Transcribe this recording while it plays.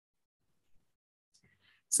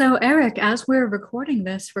So, Eric, as we're recording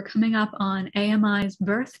this, we're coming up on AMI's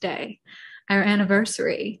birthday, our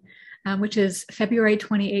anniversary, which is February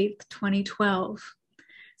 28th, 2012.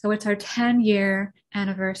 So it's our 10-year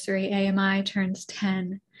anniversary. AMI turns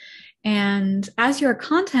 10. And as your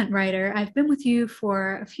content writer, I've been with you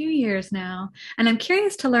for a few years now, and I'm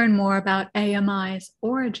curious to learn more about AMI's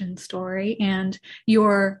origin story and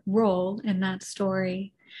your role in that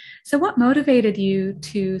story. So what motivated you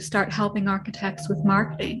to start helping architects with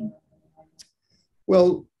marketing?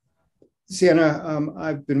 Well, Sienna,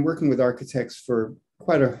 I've been working with architects for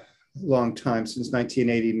quite a long time, since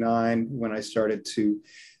 1989, when I started to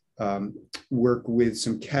work with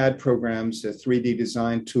some CAD programs, a 3D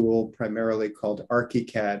design tool primarily called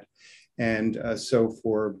ArchiCAD. And so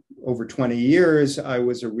for over 20 years, I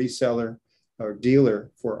was a reseller or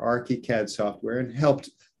dealer for ArchiCAD software and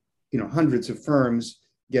helped hundreds of firms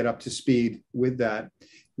get up to speed with that.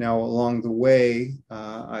 Now, along the way,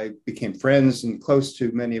 I became friends and close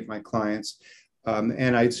to many of my clients.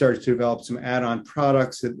 And I started to develop some add-on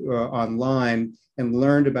products that, online, and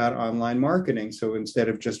learned about online marketing. So instead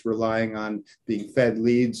of just relying on being fed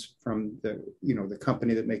leads from the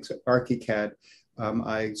company that makes ArchiCAD,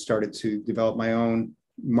 I started to develop my own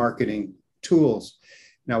marketing tools.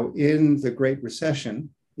 Now, in the Great Recession,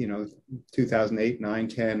 2008, 9,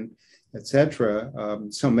 10, etc.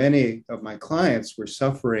 So many of my clients were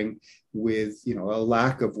suffering with, a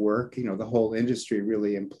lack of work. The whole industry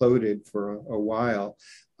really imploded for a while.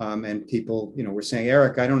 And people, were saying,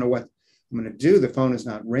 Eric, I don't know what I'm going to do. The phone is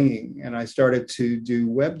not ringing. And I started to do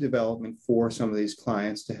web development for some of these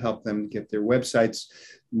clients to help them get their websites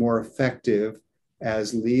more effective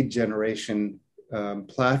as lead generation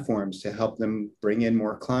platforms to help them bring in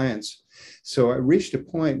more clients. So I reached a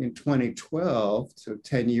point in 2012, so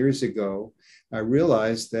 10 years ago, I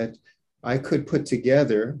realized that I could put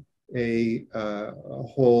together a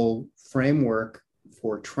whole framework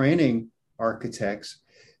for training architects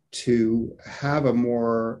to have a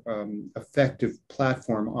more effective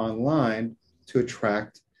platform online to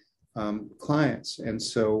attract clients. And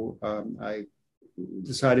so I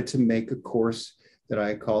decided to make a course that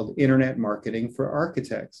I called Internet Marketing for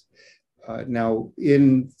Architects. Now,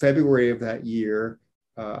 in February of that year,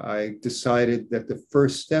 I decided that the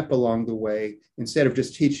first step along the way, instead of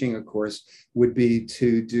just teaching a course, would be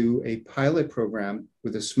to do a pilot program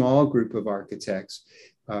with a small group of architects.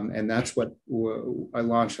 And that's what I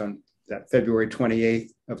launched on that February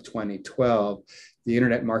 28th of 2012, the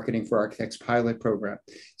Internet Marketing for Architects pilot program.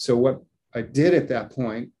 So what I did at that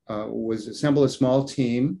point was assemble a small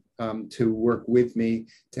team to work with me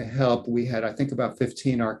to help. We had, I think, about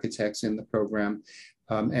 15 architects in the program,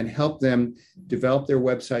 and help them develop their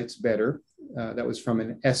websites better. That was from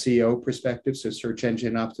an SEO perspective, so search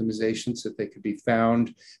engine optimization, so that they could be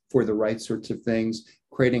found for the right sorts of things,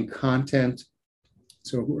 creating content,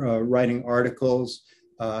 so writing articles,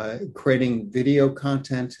 creating video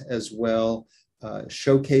content as well,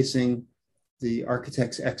 showcasing the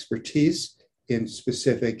architect's expertise in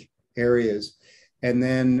specific areas. And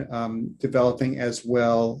then developing as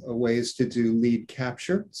well ways to do lead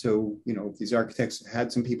capture. So, if these architects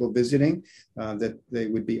had some people visiting, that they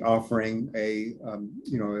would be offering a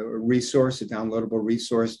resource, a downloadable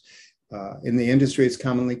resource. In the industry, it's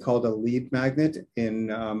commonly called a lead magnet.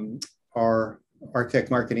 In our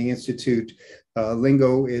Architect Marketing Institute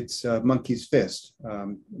lingo, it's monkey's fist.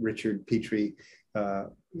 Richard Petrie,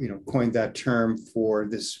 coined that term for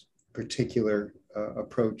this particular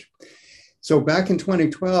approach. So back in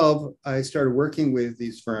 2012, I started working with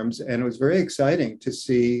these firms, and it was very exciting to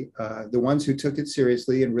see the ones who took it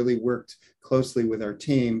seriously and really worked closely with our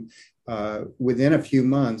team within a few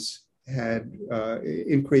months had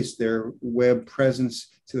increased their web presence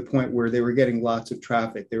to the point where they were getting lots of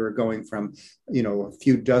traffic. They were going from, a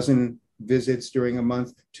few dozen visits during a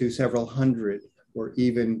month to several hundred, or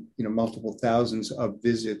even, multiple thousands of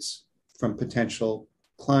visits from potential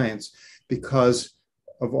clients because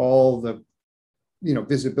of all the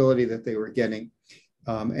visibility that they were getting.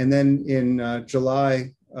 And then in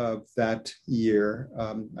July of that year,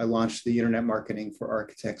 I launched the Internet Marketing for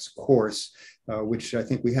Architects course, which I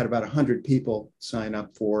think we had about 100 people sign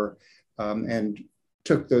up for, and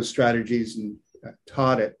took those strategies and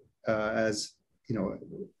taught it as,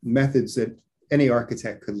 methods that any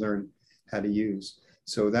architect could learn how to use.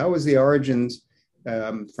 So that was the origins,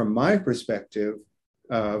 from my perspective,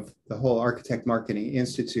 of the whole Architect Marketing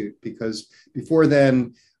Institute, because before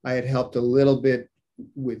then I had helped a little bit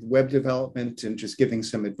with web development and just giving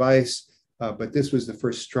some advice, but this was the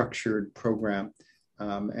first structured program,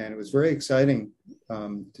 and it was very exciting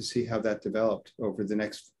to see how that developed over the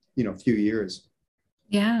next few years.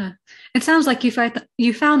 Yeah. It sounds like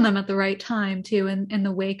you found them at the right time too, in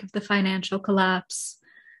the wake of the financial collapse.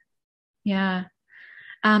 Yeah.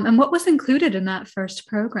 And what was included in that first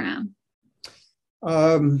program?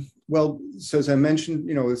 Well, so as I mentioned,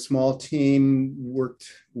 a small team worked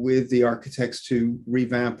with the architects to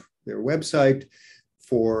revamp their website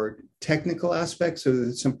for technical aspects. So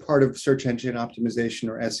that some part of search engine optimization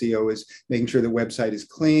or SEO is making sure the website is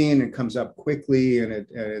clean and comes up quickly and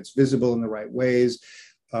it's visible in the right ways.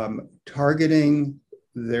 Targeting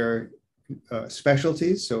their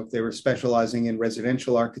specialties. So if they were specializing in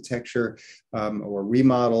residential architecture or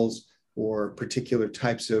remodels or particular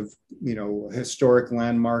types of, historic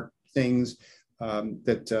landmark things,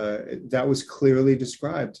 that was clearly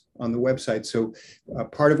described on the website. So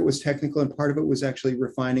part of it was technical and part of it was actually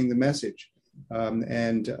refining the message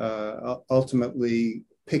and ultimately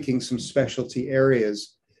picking some specialty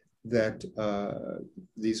areas that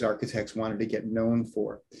these architects wanted to get known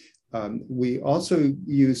for. We also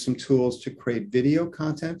use some tools to create video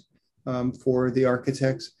content for the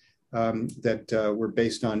architects that were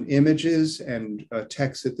based on images and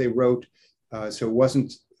text that they wrote. So it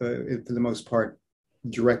wasn't, for the most part,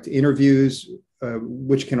 direct interviews,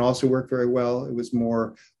 which can also work very well. It was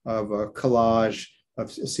more of a collage of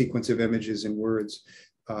a sequence of images and words.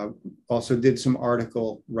 Also did some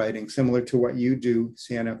article writing, similar to what you do,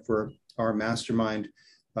 Sienna, for our mastermind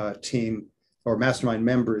team or mastermind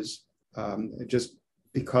members, just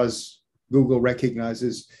because Google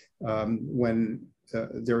recognizes when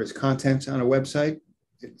there is content on a website,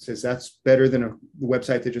 it says that's better than a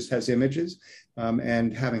website that just has images.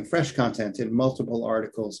 And having fresh content in multiple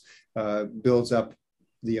articles builds up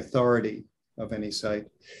the authority of any site.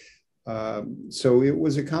 So it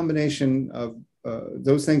was a combination of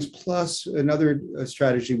those things, plus another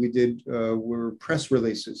strategy we did were press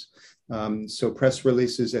releases. So press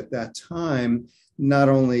releases at that time, not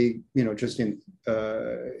only, just in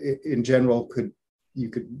general, you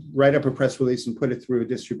could write up a press release and put it through a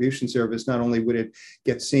distribution service. Not only would it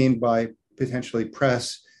get seen by potentially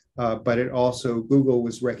press, but it also, Google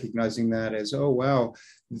was recognizing that as, oh, wow,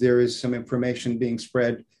 there is some information being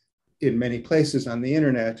spread in many places on the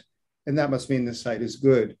internet, and that must mean the site is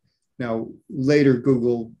good. Now, later,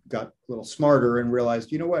 Google got a little smarter and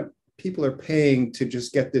realized, you know what, people are paying to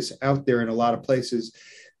just get this out there in a lot of places.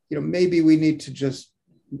 Maybe we need to just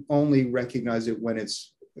only recognize it when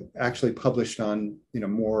it's actually published on,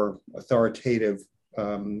 more authoritative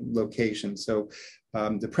locations. So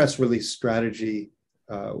the press release strategy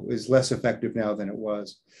is less effective now than it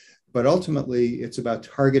was. But ultimately, it's about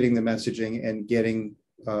targeting the messaging and getting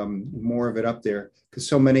more of it up there, because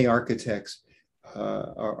so many architects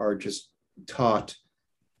are just taught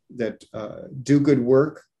that do good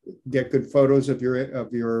work, get good photos of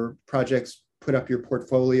your projects, put up your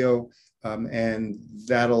portfolio, and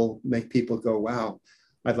that'll make people go, wow,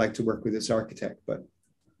 I'd like to work with this architect, but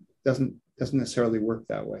doesn't necessarily work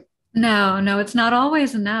that way. No, it's not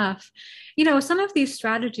always enough. Some of these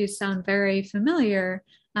strategies sound very familiar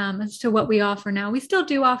as to what we offer now. We still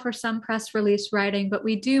do offer some press release writing, but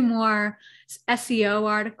we do more SEO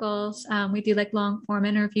articles. We do like long form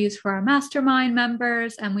interviews for our mastermind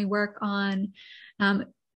members, and we work on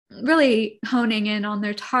really honing in on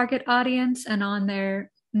their target audience and on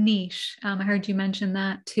their niche. I heard you mention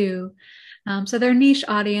that too. So their niche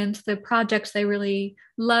audience, the projects they really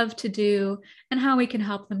love to do, and how we can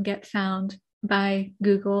help them get found by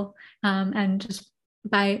Google and just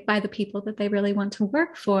by the people that they really want to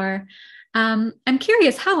work for. I'm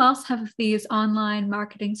curious, how else have these online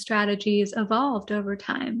marketing strategies evolved over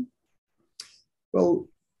time? Well,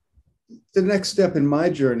 the next step in my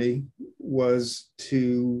journey was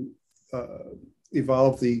to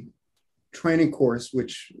evolve the training course,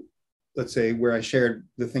 which, let's say, where I shared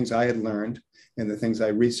the things I had learned and the things I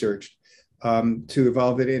researched, to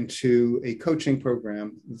evolve it into a coaching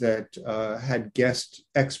program that had guest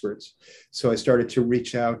experts. So I started to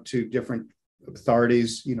reach out to different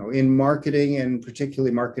authorities, in marketing, and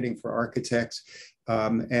particularly marketing for architects,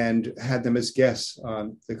 and had them as guests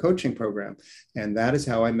on the coaching program. And that is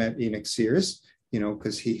how I met Enoch Sears,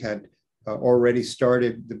 because he had already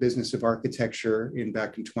started the business of architecture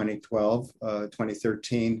back in 2012,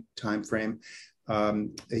 2013 timeframe.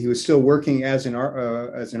 He was still working as an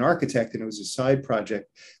architect, and it was a side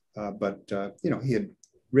project. But he had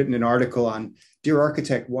written an article on "Dear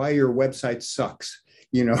Architect, Why Your Website Sucks."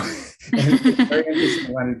 And it was very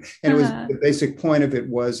interesting one. And it was, the basic point of it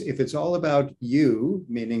was, if it's all about you,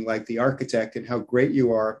 meaning like the architect and how great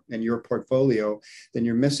you are and your portfolio, then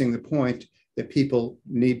you're missing the point that people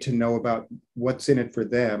need to know about what's in it for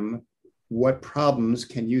them. What problems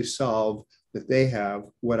can you solve that they have,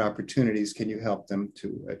 what opportunities can you help them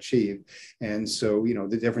to achieve? And so,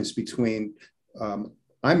 the difference between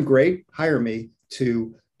I'm great, hire me,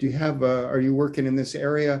 to do you have are you working in this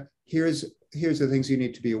area? Here's the things you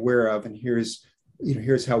need to be aware of, and here's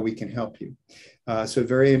how we can help you. So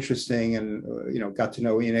very interesting, and got to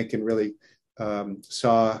know Enoch and really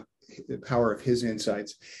saw the power of his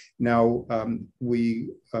insights. Now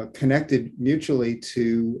we connected mutually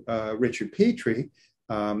to Richard Petrie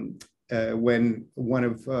when one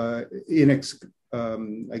of Enoch's,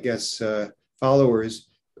 followers,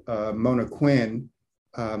 Mona Quinn,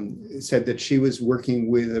 said that she was working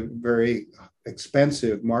with a very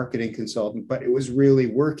expensive marketing consultant, but it was really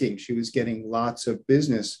working. She was getting lots of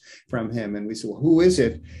business from him. And we said, well, who is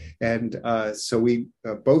it? And so we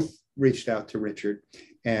both reached out to Richard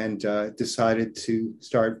and decided to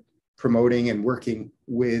start promoting and working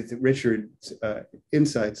with Richard's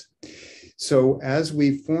insights. So as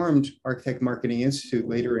we formed Architect Marketing Institute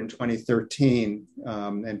later in 2013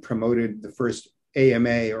 and promoted the first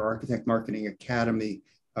AMA, or Architect Marketing Academy,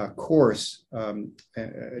 course,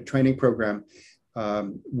 training program,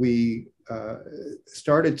 we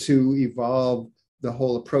started to evolve the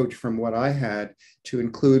whole approach from what I had to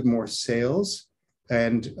include more sales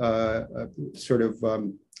and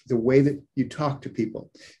the way that you talk to people.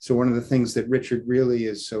 So one of the things that Richard really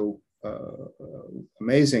is so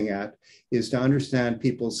amazing at is to understand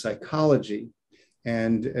people's psychology,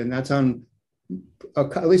 and that's on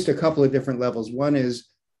at least a couple of different levels. One is,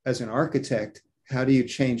 as an architect, how do you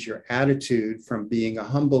change your attitude from being a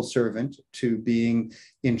humble servant to being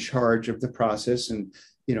in charge of the process, and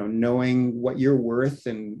knowing what you're worth,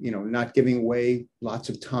 and not giving away lots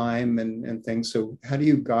of time and things. So how do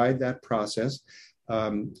you guide that process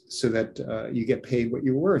so that you get paid what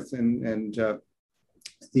you're worth? And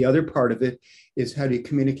the other part of it is, how do you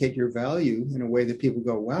communicate your value in a way that people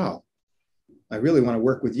go, wow, I really want to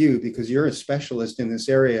work with you because you're a specialist in this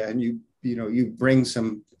area, and you bring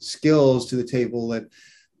some skills to the table that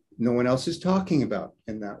no one else is talking about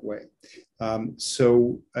in that way.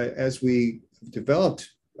 So as we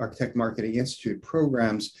developed Architect Marketing Institute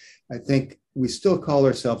programs, I think we still call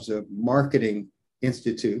ourselves a marketing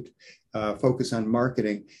institute, focus on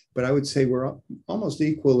marketing, but I would say we're almost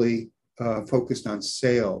equally focused on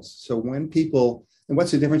sales. So when people, and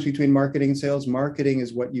what's the difference between marketing and sales? Marketing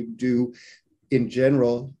is what you do in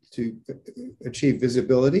general to achieve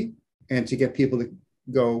visibility and to get people to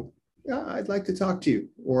go, yeah, I'd like to talk to you,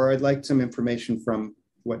 or I'd like some information from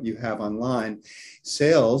what you have online.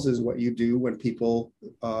 Sales is what you do when people,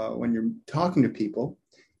 when you're talking to people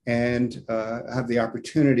and have the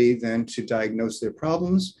opportunity then to diagnose their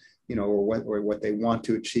problems, or what they want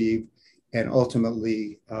to achieve, and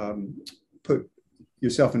ultimately put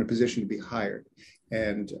yourself in a position to be hired.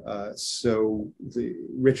 And so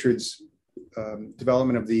Richard's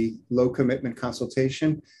development of the low commitment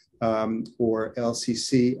consultation, or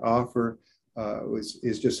LCC offer,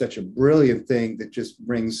 is just such a brilliant thing that just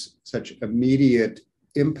brings such immediate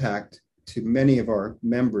impact to many of our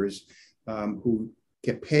members who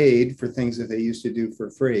get paid for things that they used to do for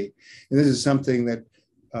free. And this is something that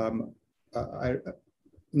I'm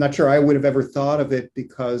not sure I would have ever thought of it,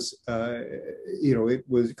 because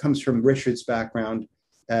it comes from Richard's background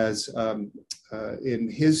as in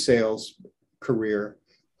his sales career,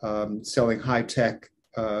 selling high-tech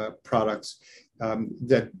products,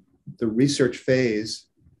 that the research phase,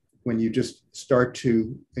 when you just start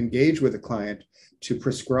to engage with a client to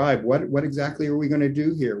prescribe what exactly are we going to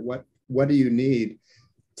do here, what do you need,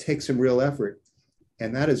 takes some real effort,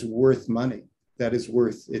 and that is worth money. That is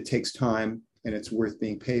worth, it takes time, and it's worth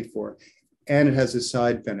being paid for. And it has a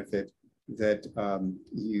side benefit that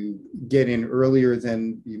you get in earlier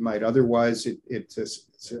than you might otherwise. It's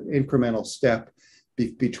an incremental step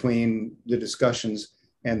between the discussions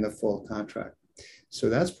and the full contract. So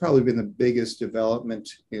that's probably been the biggest development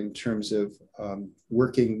in terms of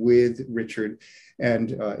working with Richard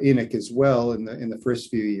and Enoch as well in the first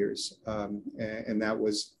few years. And that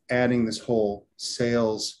was adding this whole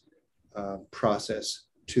sales process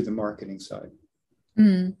to the marketing side.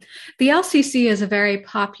 The LCC is a very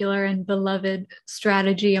popular and beloved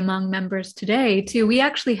strategy among members today, too. We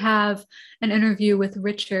actually have an interview with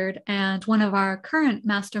Richard and one of our current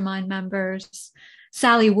mastermind members,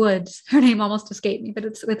 Sally Woods. Her name almost escaped me, but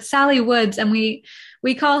it's with Sally Woods, and we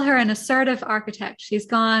call her an assertive architect. She's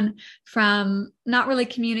gone from not really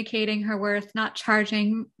communicating her worth, not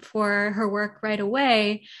charging for her work right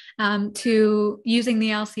away, to using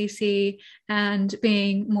the LCC and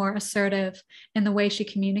being more assertive in the way she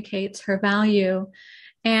communicates her value.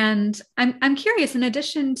 And I'm curious, in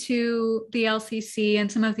addition to the LCC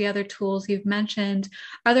and some of the other tools you've mentioned,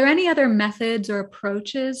 are there any other methods or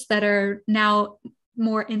approaches that are now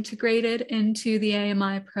more integrated into the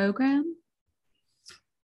AMI program?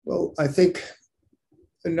 Well, I think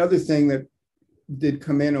another thing that did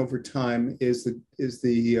come in over time is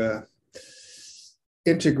the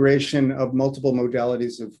integration of multiple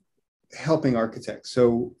modalities of helping architects.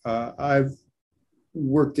 So I've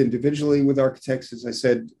worked individually with architects, as I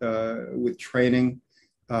said, with training,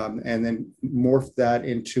 and then morphed that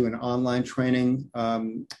into an online training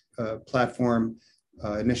platform,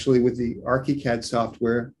 initially with the ArchiCAD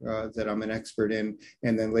software that I'm an expert in,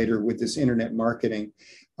 and then later with this internet marketing.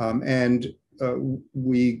 And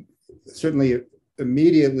we certainly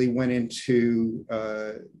immediately went into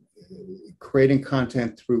creating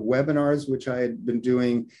content through webinars, which I had been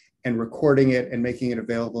doing, and recording it and making it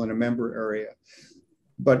available in a member area.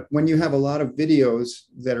 But when you have a lot of videos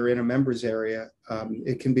that are in a members area,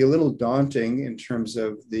 it can be a little daunting in terms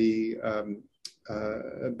of the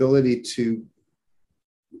ability to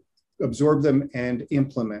absorb them and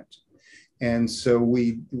implement. And so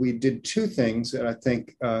we did two things that I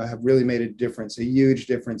think have really made a difference, a huge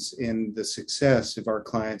difference in the success of our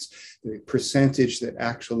clients, the percentage that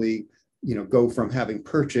actually, go from having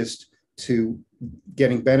purchased to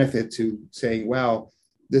getting benefit to saying, wow,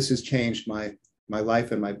 this has changed my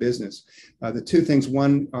life and my business. The two things,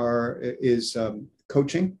 one is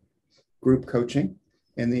coaching, group coaching,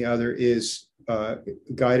 and the other is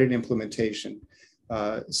guided implementation.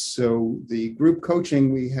 So the group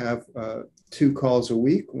coaching, we have 2 calls a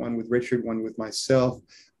week, one with Richard, one with myself,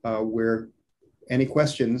 where any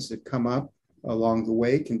questions that come up along the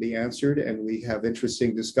way can be answered, and we have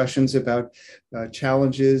interesting discussions about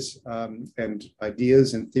challenges and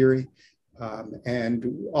ideas and theory, and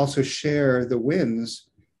also share the wins,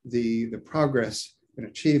 the progress and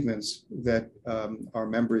achievements that our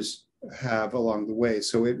members have along the way.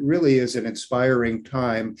 So it really is an inspiring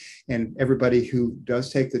time, and everybody who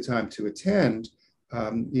does take the time to attend,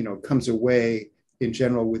 comes away in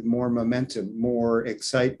general with more momentum, more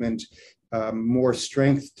excitement, more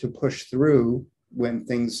strength to push through when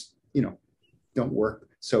things, don't work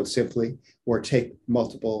so simply or take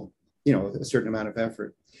multiple, a certain amount of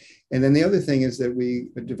effort. And then the other thing is that we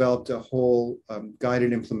developed a whole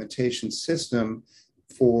guided implementation system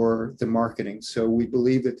for the marketing. So we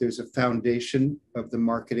believe that there's a foundation of the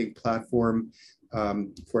marketing platform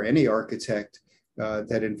for any architect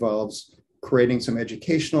that involves creating some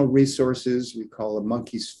educational resources we call a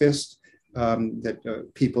monkey's fist, that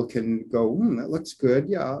people can go, that looks good.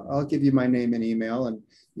 Yeah, I'll give you my name and email and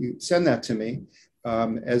you send that to me,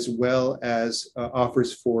 as well as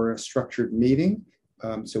offers for a structured meeting.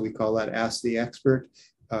 So we call that Ask the Expert.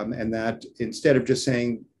 And that instead of just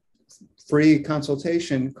saying free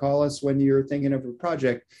consultation, call us when you're thinking of a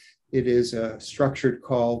project, it is a structured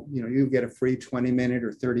call. You get a free 20-minute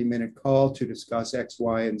or 30-minute call to discuss X,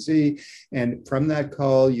 Y, and Z. And from that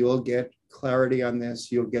call, you'll get clarity on this.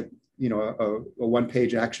 You'll get a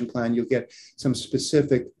one-page action plan. You'll get some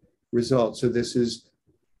specific results. So this is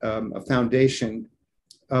a foundation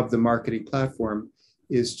of the marketing platform,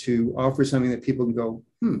 is to offer something that people can go,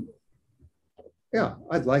 yeah,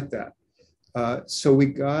 I'd like that. So we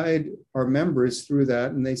guide our members through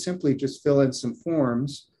that, and they simply just fill in some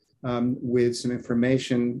forms with some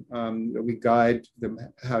information that we guide them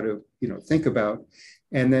how to think about.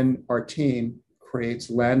 And then our team creates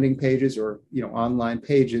landing pages or online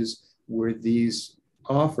pages where these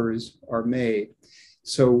offers are made.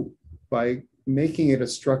 So by making it a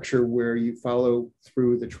structure where you follow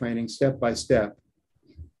through the training step by step,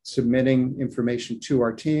 submitting information to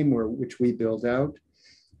our team, which we build out,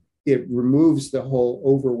 it removes the whole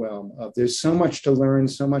overwhelm of there's so much to learn,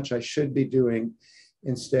 so much I should be doing.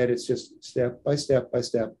 Instead, it's just step by step by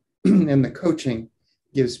step. And the coaching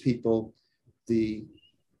gives people the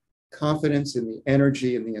confidence and the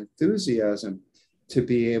energy and the enthusiasm to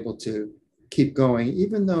be able to keep going,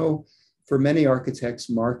 even though for many architects,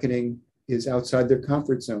 marketing is outside their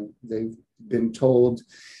comfort zone. They've been told,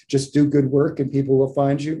 just do good work and people will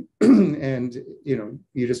find you. And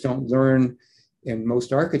you just don't learn in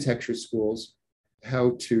most architecture schools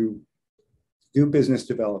how to do business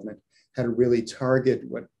development, how to really target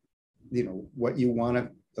what you want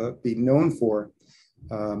to be known for.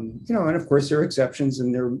 And of course there are exceptions,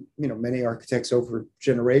 and there many architects over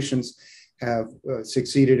generations have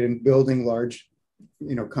succeeded in building large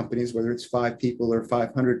companies, whether it's 5 people or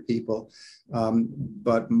 500 people.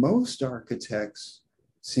 But most architects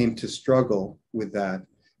seem to struggle with that,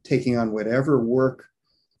 taking on whatever work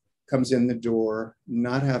comes in the door,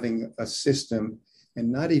 not having a system,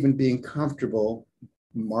 and not even being comfortable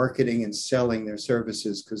marketing and selling their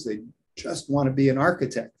services because they just want to be an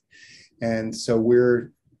architect. And so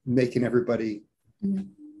we're making everybody,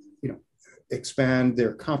 expand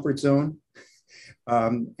their comfort zone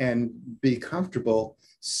and be comfortable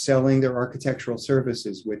selling their architectural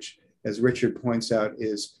services, which, as Richard points out,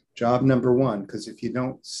 is job number one, because if you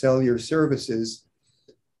don't sell your services,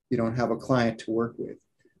 you don't have a client to work with.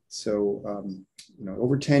 So,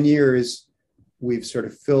 over 10 years, we've sort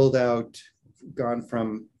of gone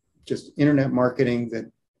from just internet marketing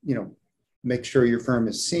that, make sure your firm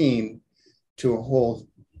is seen, to a whole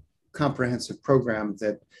comprehensive program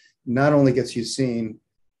that not only gets you seen,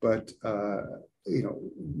 but,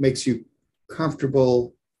 makes you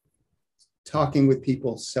comfortable talking with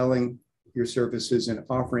people, selling your services and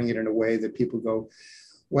offering it in a way that people go,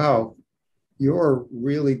 wow, you're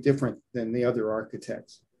really different than the other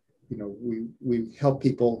architects. We help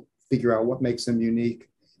people figure out what makes them unique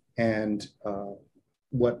and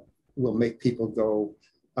what will make people go,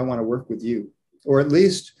 I want to work with you, or at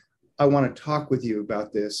least I want to talk with you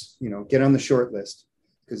about this, get on the short list.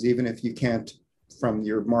 Because even if you can't, from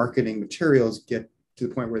your marketing materials, get to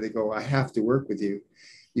the point where they go, I have to work with you,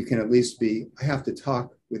 you can at least be, I have to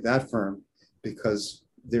talk with that firm because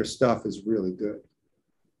their stuff is really good.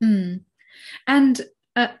 And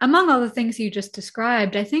among all the things you just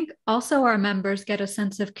described, I think also our members get a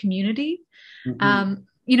sense of community.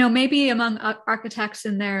 Maybe among architects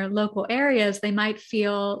in their local areas, they might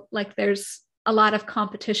feel like there's a lot of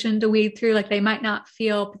competition to weed through. Like they might not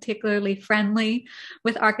feel particularly friendly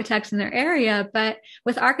with architects in their area, but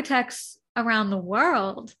with architects around the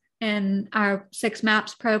world in our 6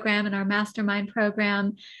 Maps program and our mastermind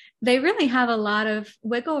program, they really have a lot of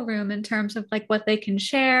wiggle room in terms of like what they can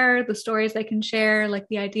share, the stories they can share, like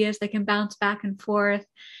the ideas they can bounce back and forth.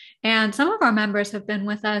 And some of our members have been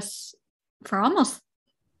with us for almost,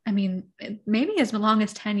 maybe as long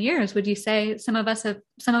as 10 years. Would you say some of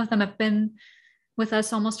them have been with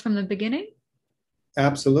us almost from the beginning?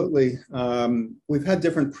 Absolutely. We've had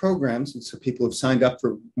different programs, and so people have signed up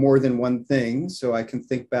for more than one thing. So I can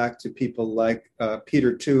think back to people like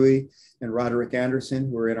Peter Toohey and Roderick Anderson,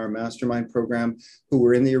 who were in our mastermind program, who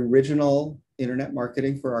were in the original Internet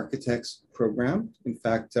Marketing for Architects program. In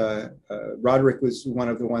fact, Roderick was one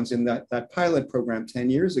of the ones in that pilot program 10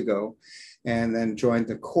 years ago, and then joined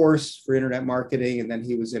the course for Internet Marketing. And then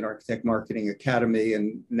he was in Architect Marketing Academy,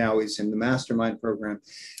 and now he's in the mastermind program.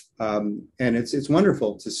 And it's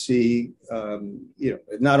wonderful to see,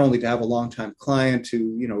 not only to have a longtime client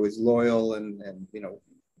who, is loyal and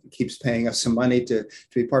keeps paying us some money to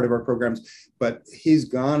be part of our programs, but he's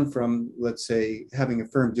gone from, let's say, having a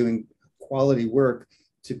firm doing quality work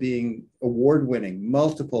to being award-winning,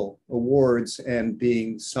 multiple awards, and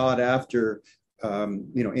being sought after,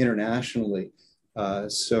 internationally.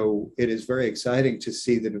 So it is very exciting to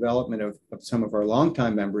see the development of some of our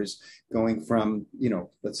longtime members going from,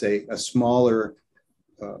 let's say a smaller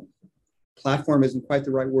platform isn't quite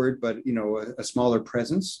the right word, but, a smaller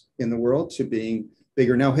presence in the world to being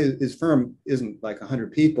bigger. Now, his firm isn't like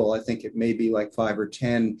 100 people. I think it may be like 5 or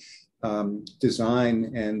 10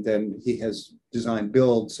 design, and then he has design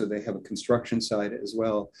build, so they have a construction side as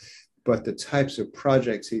well. But the types of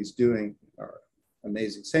projects he's doing are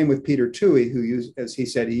amazing. Same with Peter Toohey, who as he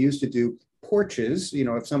said, he used to do porches.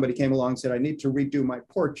 If somebody came along and said, I need to redo my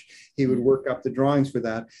porch, he would work up the drawings for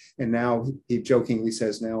that. And now he jokingly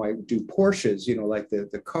says, now I do Porsches, like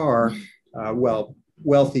the car.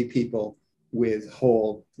 Wealthy people with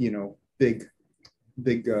whole, big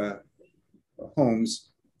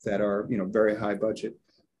homes that are, very high budget.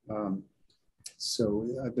 So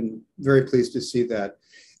I've been very pleased to see that.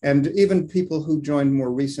 And even people who joined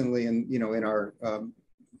more recently in our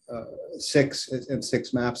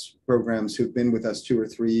 6 Maps programs who've been with us 2 or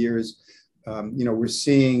 3 years, we're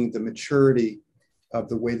seeing the maturity of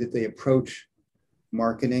the way that they approach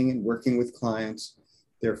marketing and working with clients,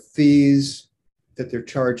 their fees that they're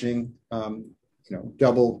charging,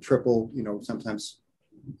 double, triple, sometimes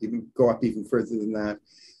even go up even further than that,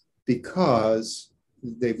 because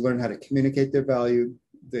they've learned how to communicate their value.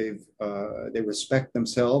 They respect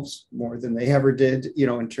themselves more than they ever did,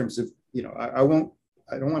 in terms of,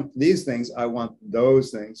 I don't want these things, I want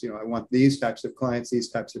those things, I want these types of clients, these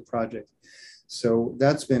types of projects. So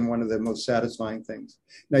that's been one of the most satisfying things.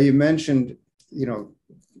 Now, you mentioned,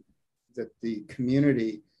 that the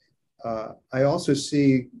community, I also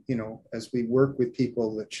see, as we work with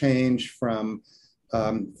people, the change from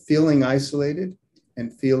feeling isolated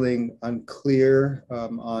and feeling unclear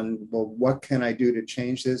on, well, what can I do to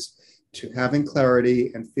change this, to having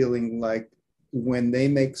clarity and feeling like when they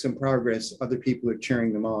make some progress, other people are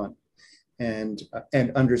cheering them on.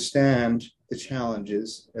 and understand the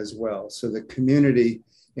challenges as well. So the community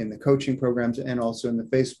in the coaching programs and also in the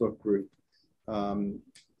Facebook group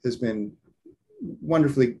has been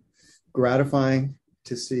wonderfully gratifying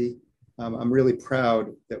to see. I'm really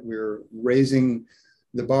proud that we're raising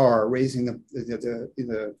the bar, raising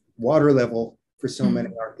the water level for so many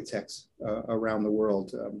architects around the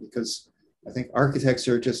world, because I think architects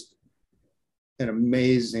are just an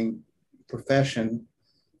amazing profession,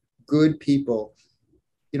 good people.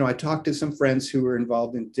 You know, I talked to some friends who are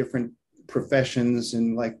involved in different professions,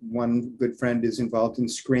 and like one good friend is involved in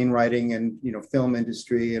screenwriting and, you know, film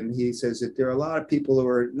industry, and he says that there are a lot of people who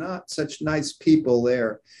are not such nice people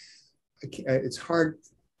there. It's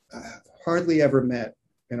hardly ever met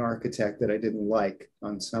an architect that I didn't like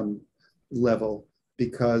on some level,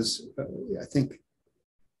 because I think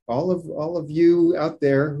all of you out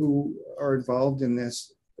there who are involved in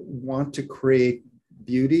this want to create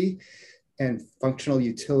beauty and functional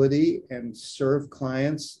utility and serve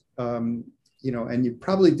clients, you know, and you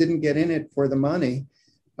probably didn't get in it for the money,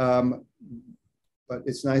 but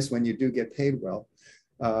it's nice when you do get paid well.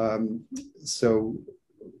 So,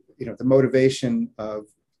 you know, the motivation of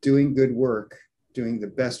doing good work, doing the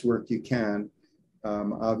best work you can,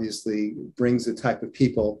 obviously brings the type of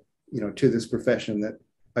people, you know, to this profession that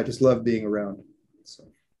I just love being around. So.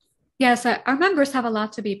 Yes, our members have a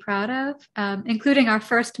lot to be proud of, including our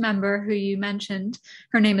first member who you mentioned.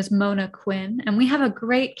 Her name is Mona Quinn, and we have a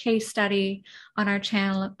great case study on our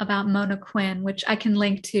channel about Mona Quinn, which I can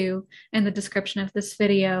link to in the description of this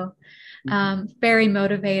video. Very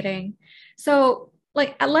motivating. So,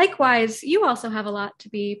 likewise, you also have a lot to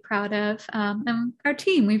be proud of, and our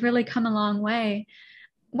team, we've really come a long way.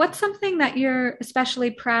 What's something that you're especially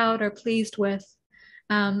proud or pleased with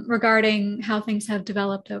regarding how things have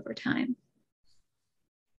developed over time?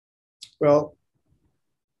 Well,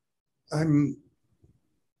 I'm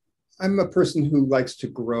a person who likes to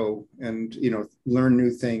grow and, you know, learn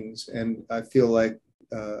new things, and I feel like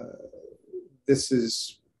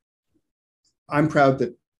I'm proud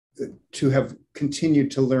that to have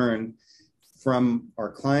continued to learn from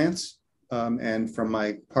our clients and from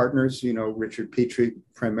my partners, you know, Richard Petrie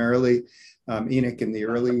primarily, Enoch in the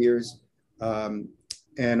early years.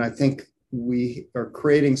 And I think we are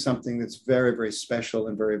creating something that's very, very special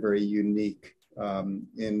and very, very unique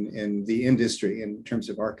in the industry in terms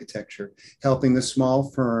of architecture, helping the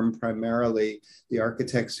small firm, primarily the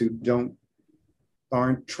architects who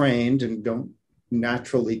aren't trained and don't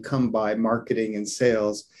naturally come by marketing and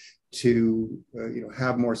sales, to you know,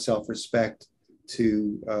 have more self-respect,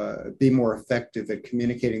 to be more effective at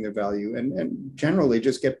communicating their value, and generally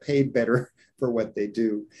just get paid better for what they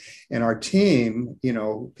do. And our team, you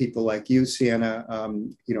know, people like you, Sienna,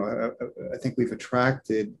 you know, I think we've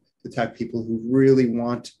attracted the type of people who really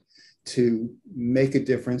want to make a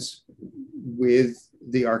difference with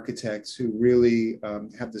the architects, who really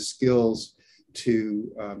have the skills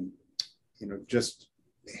to, you know, just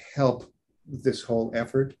help this whole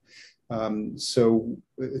effort. So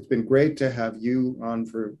it's been great to have you on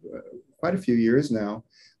for quite a few years now.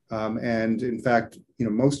 And in fact, you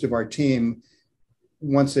know, most of our team,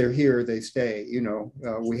 once they're here, they stay. You know,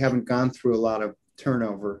 we haven't gone through a lot of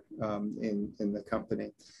turnover in the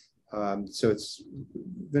company. So it's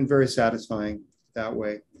been very satisfying that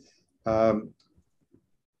way.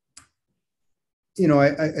 You know,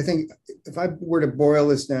 I think if I were to boil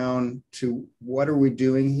this down to what are we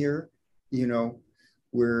doing here, you know,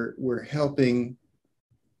 we're helping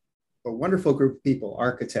a wonderful group of people,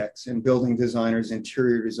 architects and building designers,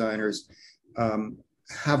 interior designers,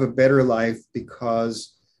 have a better life,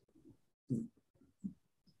 because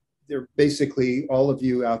they're basically, all of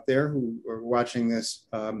you out there who are watching this,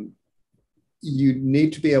 you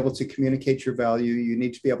need to be able to communicate your value. You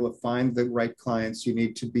need to be able to find the right clients. You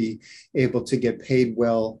need to be able to get paid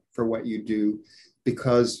well for what you do,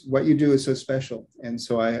 because what you do is so special. And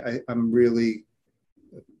so I'm really,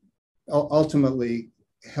 ultimately,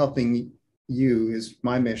 helping you is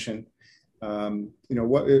my mission. You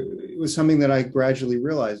know, it was something that I gradually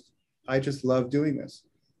realized. I just love doing this.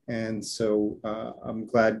 And so I'm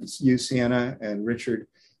glad you, Sienna, and Richard,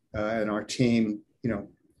 and our team, you know,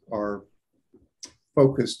 are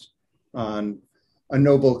focused on a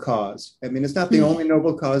noble cause. I mean, it's not the only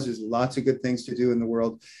noble cause. There's lots of good things to do in the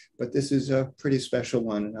world, but this is a pretty special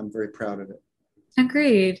one, and I'm very proud of it.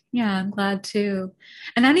 Agreed. Yeah, I'm glad too.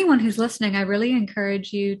 And anyone who's listening, I really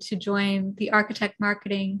encourage you to join the Architect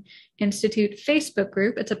Marketing Institute Facebook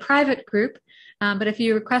group. It's a private group, but if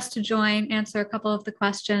you request to join, answer a couple of the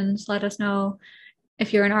questions, let us know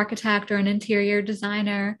if you're an architect or an interior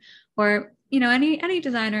designer, or any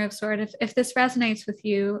designer of sort, if this resonates with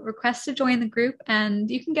you, request to join the group, and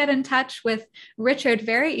you can get in touch with Richard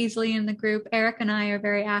very easily in the group. Eric and I are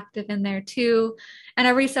very active in there too. And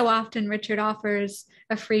every so often, Richard offers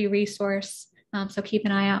a free resource. So keep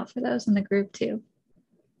an eye out for those in the group too.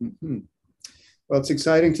 Mm-hmm. Well, it's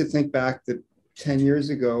exciting to think back that 10 years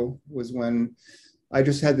ago was when I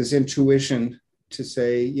just had this intuition to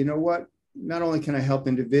say, you know what, not only can I help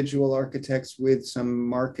individual architects with some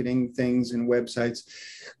marketing things and websites,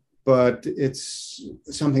 but it's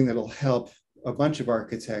something that'll help a bunch of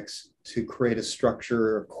architects to create a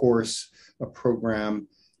structure, a course, a program,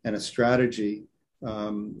 and a strategy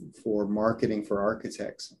for marketing for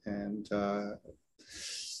architects. And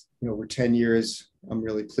over 10 years, I'm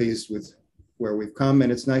really pleased with where we've come,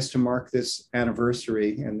 and it's nice to mark this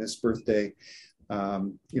anniversary and this birthday.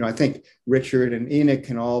 I think Richard and Enoch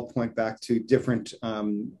can all point back to different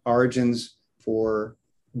origins for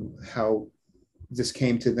how this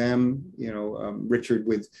came to them. Richard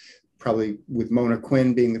probably with Mona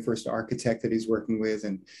Quinn being the first architect that he's working with,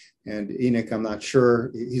 and Enoch, I'm not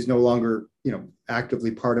sure, he's no longer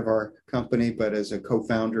actively part of our company, but as a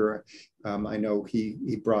co-founder, I know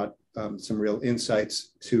he brought some real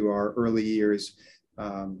insights to our early years,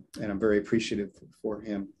 and I'm very appreciative for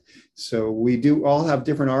him. So we do all have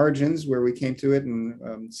different origins where we came to it,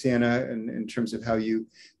 and Sienna, in terms of how you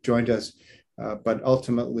joined us, but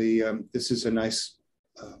ultimately this is a nice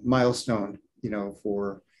milestone,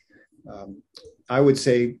 for I would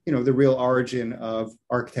say, the real origin of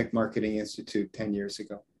Architect Marketing Institute 10 years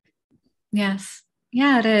ago. Yes.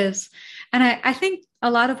 Yeah, it is. And I think a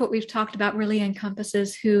lot of what we've talked about really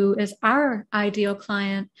encompasses who is our ideal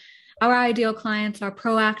client. Our ideal clients are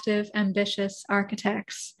proactive, ambitious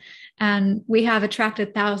architects, and we have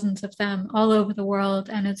attracted thousands of them all over the world.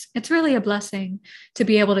 And it's really a blessing to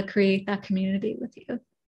be able to create that community with you.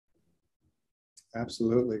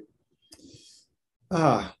 Absolutely.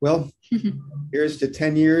 Well, here's to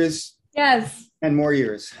 10 years. Yes. 10 more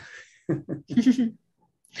years.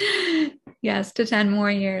 Yes, to 10 more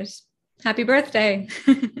years. Happy birthday.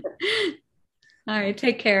 All right.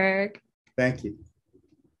 Take care, Eric. Thank you.